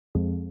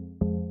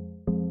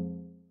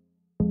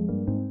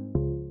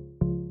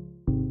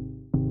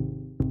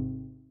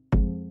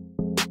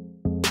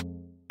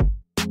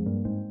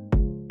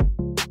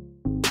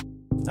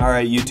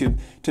Alright YouTube,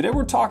 today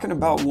we're talking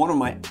about one of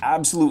my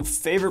absolute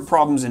favorite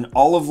problems in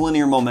all of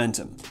linear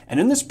momentum. And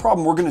in this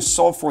problem we're going to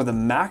solve for the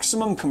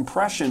maximum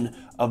compression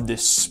of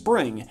this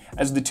spring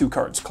as the two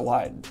carts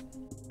collide.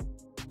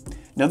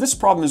 Now this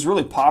problem is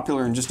really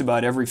popular in just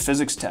about every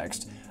physics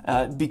text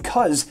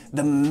because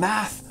the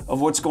math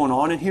of what's going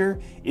on in here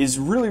is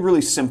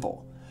really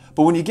simple.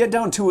 But when you get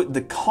down to it,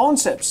 the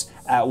concepts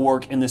at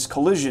work in this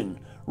collision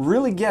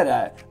really get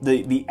at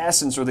the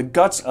essence or the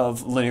guts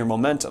of linear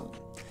momentum.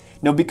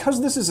 Now, because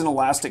this is an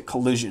elastic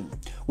collision,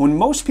 when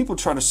most people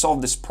try to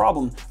solve this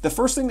problem, the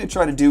first thing they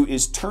try to do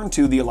is turn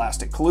to the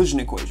elastic collision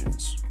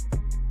equations.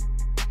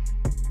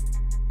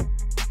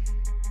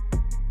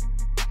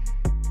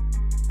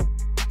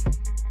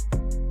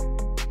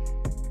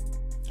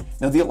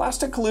 Now, the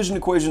elastic collision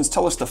equations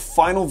tell us the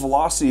final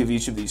velocity of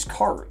each of these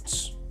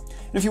carts.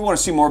 And if you want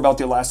to see more about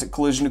the elastic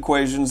collision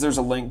equations, there's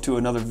a link to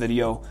another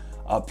video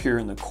up here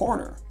in the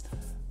corner.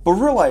 But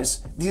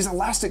realize, these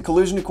elastic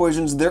collision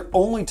equations, they're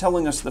only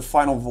telling us the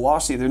final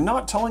velocity. They're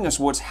not telling us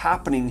what's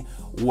happening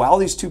while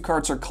these two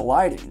carts are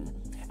colliding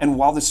and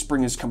while the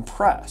spring is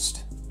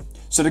compressed.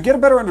 So to get a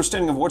better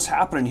understanding of what's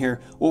happening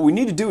here, what we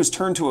need to do is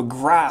turn to a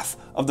graph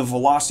of the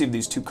velocity of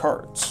these two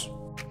carts.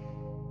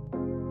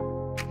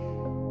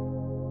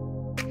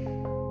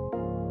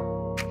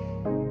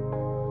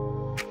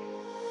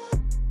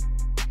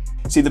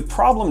 See, the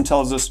problem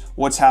tells us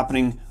what's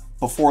happening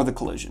before the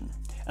collision.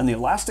 And the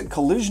elastic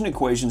collision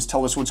equations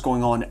tell us what's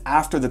going on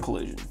after the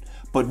collision.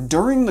 But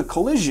during the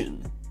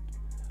collision,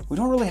 we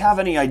don't really have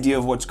any idea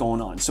of what's going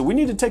on. So we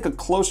need to take a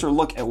closer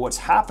look at what's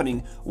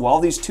happening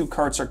while these two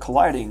carts are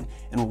colliding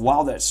and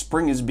while that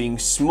spring is being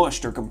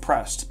smushed or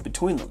compressed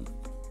between them.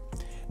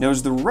 Now,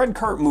 as the red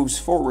cart moves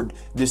forward,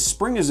 this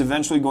spring is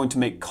eventually going to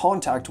make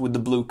contact with the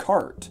blue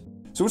cart.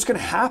 So what's going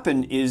to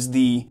happen is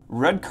the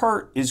red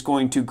cart is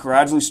going to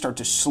gradually start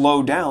to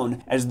slow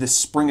down as the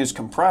spring is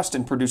compressed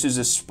and produces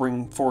a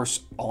spring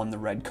force on the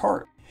red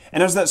cart.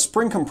 And as that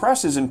spring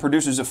compresses and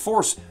produces a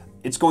force,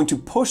 it's going to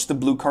push the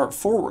blue cart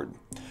forward.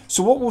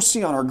 So what we'll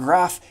see on our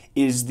graph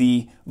is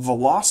the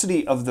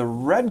velocity of the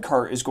red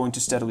cart is going to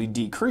steadily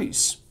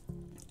decrease,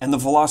 and the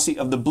velocity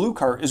of the blue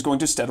cart is going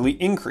to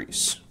steadily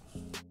increase.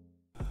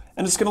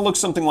 And it's going to look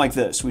something like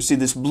this. We see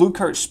this blue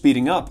cart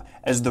speeding up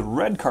as the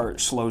red cart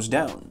slows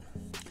down.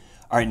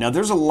 All right, now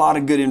there's a lot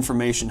of good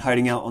information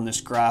hiding out on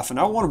this graph, and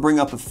I want to bring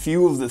up a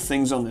few of the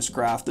things on this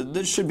graph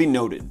that should be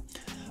noted.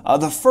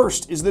 The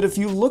first is that if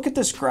you look at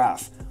this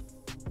graph,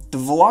 the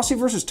velocity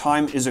versus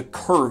time is a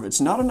curve.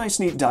 It's not a nice,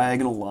 neat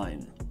diagonal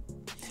line.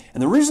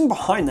 And the reason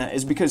behind that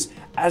is because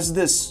as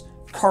this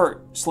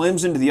cart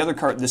slams into the other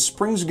cart, the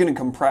spring's going to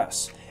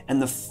compress.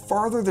 And the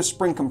farther the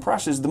spring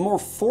compresses, the more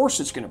force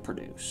it's going to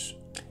produce.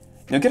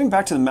 Now, getting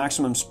back to the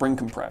maximum spring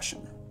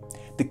compression,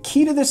 the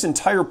key to this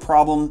entire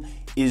problem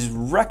is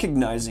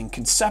recognizing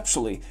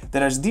conceptually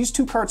that as these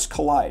two carts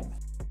collide,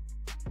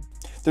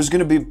 there's going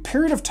to be a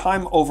period of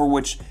time over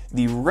which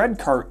the red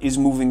cart is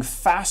moving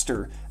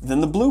faster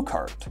than the blue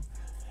cart.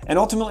 And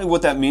ultimately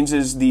what that means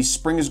is the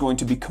spring is going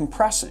to be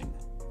compressing.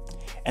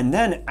 And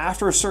then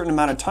after a certain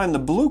amount of time, the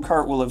blue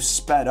cart will have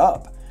sped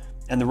up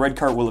and the red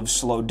cart will have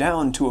slowed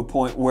down to a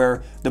point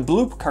where the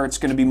blue cart's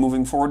going to be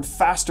moving forward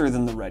faster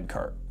than the red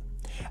cart.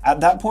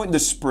 At that point, the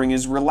spring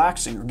is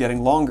relaxing or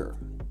getting longer.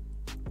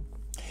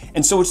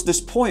 And so it's this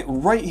point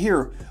right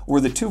here where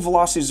the two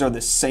velocities are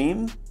the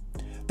same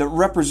that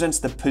represents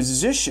the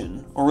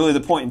position, or really the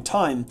point in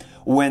time,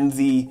 when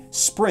the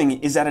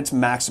spring is at its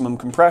maximum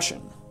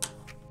compression.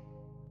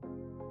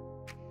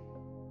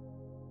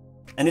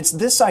 And it's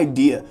this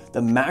idea,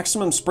 the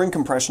maximum spring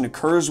compression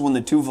occurs when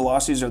the two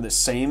velocities are the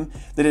same,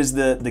 that is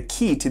the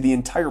key to the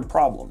entire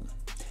problem.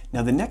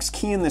 Now the next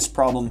key in this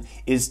problem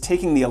is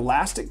taking the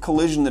elastic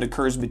collision that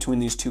occurs between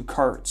these two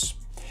carts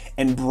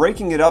and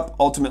breaking it up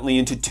ultimately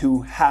into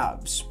two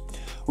halves.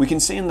 We can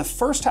say in the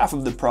first half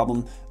of the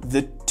problem,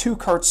 the two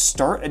carts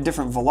start at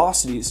different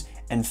velocities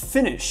and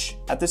finish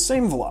at the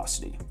same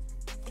velocity.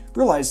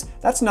 Realize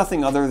that's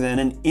nothing other than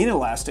an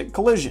inelastic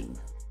collision.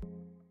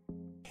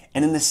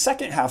 And in the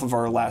second half of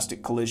our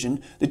elastic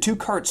collision, the two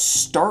carts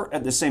start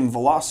at the same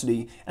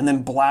velocity and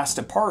then blast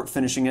apart,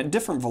 finishing at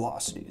different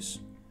velocities.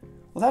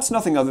 Well, that's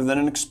nothing other than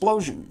an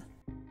explosion.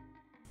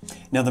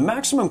 Now, the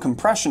maximum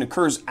compression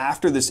occurs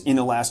after this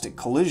inelastic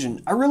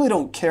collision. I really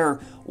don't care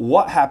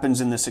what happens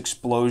in this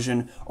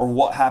explosion or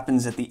what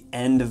happens at the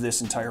end of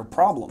this entire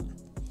problem.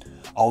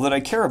 All that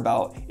I care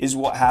about is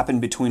what happened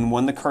between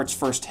when the carts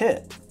first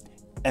hit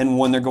and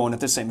when they're going at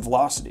the same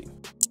velocity.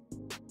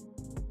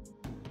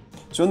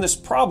 So in this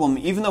problem,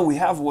 even though we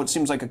have what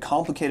seems like a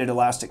complicated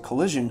elastic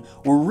collision,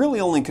 we're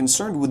really only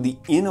concerned with the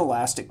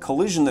inelastic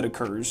collision that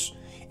occurs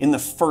in the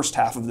first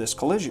half of this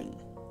collision.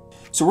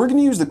 So we're going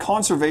to use the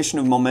conservation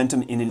of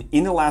momentum in an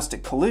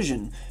inelastic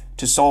collision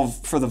to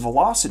solve for the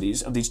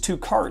velocities of these two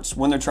carts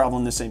when they're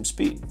traveling the same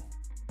speed.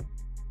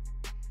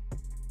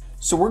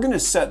 So we're going to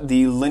set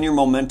the linear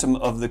momentum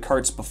of the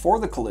carts before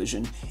the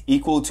collision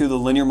equal to the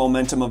linear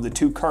momentum of the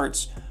two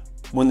carts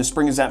when the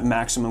spring is at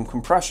maximum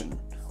compression,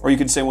 or you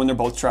could say when they're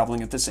both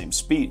traveling at the same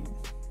speed.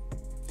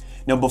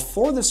 Now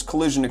before this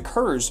collision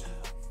occurs,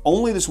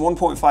 only this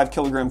 1.5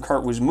 kilogram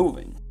cart was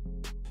moving.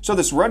 So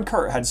this red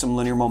cart had some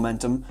linear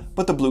momentum,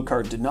 but the blue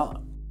cart did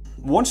not.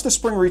 Once the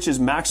spring reaches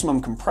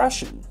maximum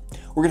compression,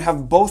 we're going to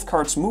have both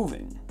carts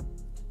moving.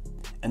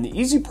 And the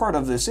easy part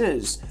of this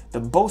is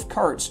that both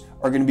carts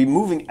are going to be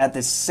moving at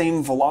the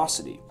same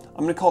velocity.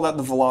 I'm going to call that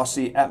the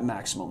velocity at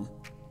maximum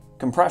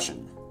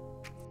compression.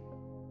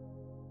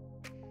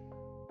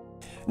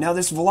 Now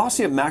this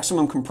velocity at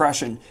maximum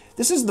compression,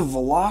 this is the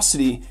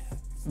velocity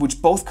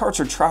which both carts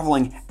are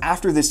traveling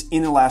after this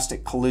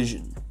inelastic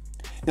collision.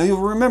 Now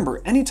you'll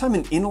remember, anytime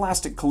an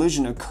inelastic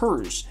collision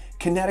occurs,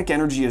 kinetic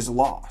energy is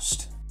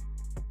lost.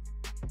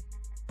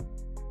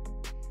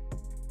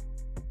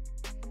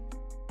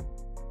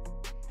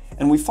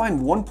 And we find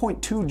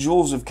 1.2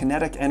 joules of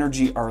kinetic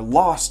energy are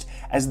lost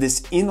as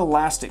this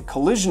inelastic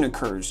collision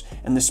occurs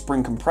and the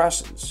spring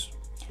compresses.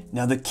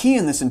 Now the key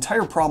in this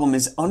entire problem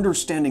is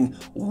understanding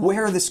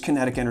where this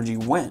kinetic energy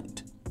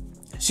went.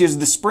 See, as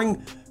the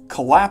spring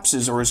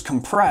collapses or is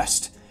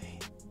compressed,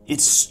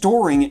 it's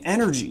storing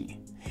energy.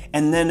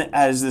 And then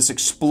as this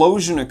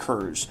explosion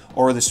occurs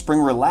or the spring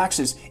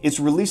relaxes, it's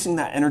releasing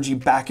that energy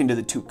back into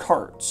the two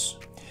carts.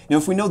 Now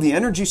if we know the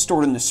energy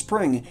stored in the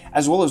spring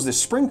as well as the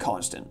spring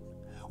constant,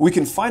 we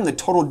can find the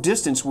total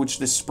distance which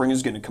this spring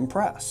is going to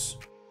compress.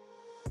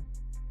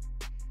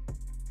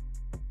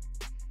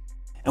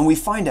 And we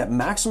find at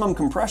maximum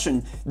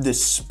compression,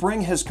 this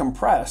spring has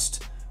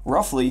compressed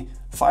roughly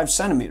 5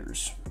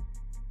 centimeters.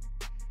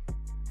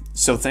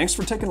 So thanks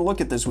for taking a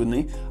look at this with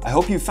me. I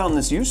hope you found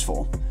this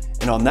useful.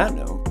 And on that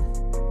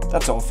note,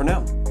 that's all for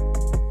now.